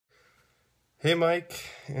Hey Mike,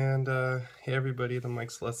 and hey everybody, the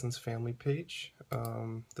Mike's Lessons family page.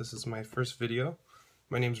 This is my first video.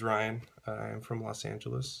 My name's Ryan. I'm from Los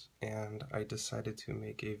Angeles, and I decided to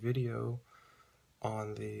make a video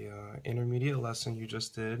on the intermediate lesson you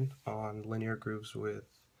just did on linear grooves with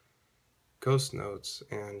ghost notes,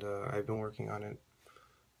 and I've been working on it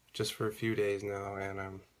just for a few days now, and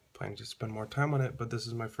I'm planning to spend more time on it, but this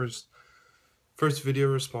is my first video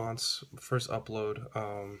response, first upload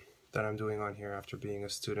that I'm doing on here after being a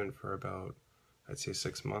student for about, I'd say,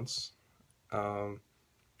 6 months. But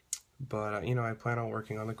you know, I plan on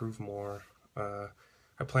working on the groove more.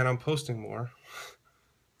 I plan on posting more.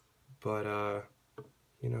 But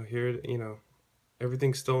you know,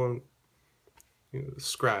 everything's still in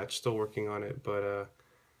scratch, still working on it. But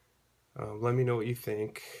let me know what you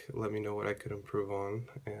think. Let me know what I could improve on,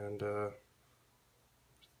 and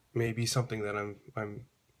maybe something that I'm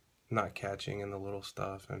not catching in the little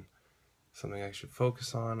stuff, and something I should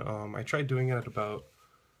focus on. I tried doing it at about,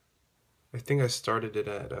 I think I started it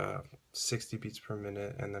at 60 beats per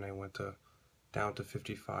minute, and then I went down to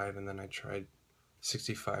 55, and then I tried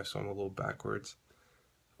 65, so I'm a little backwards.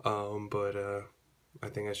 But I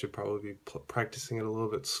think I should probably be practicing it a little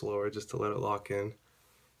bit slower just to let it lock in.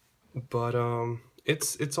 But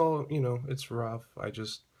it's all, it's rough. I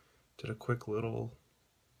just did a quick little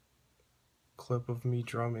clip of me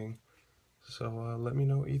drumming. So let me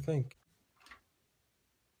know what you think.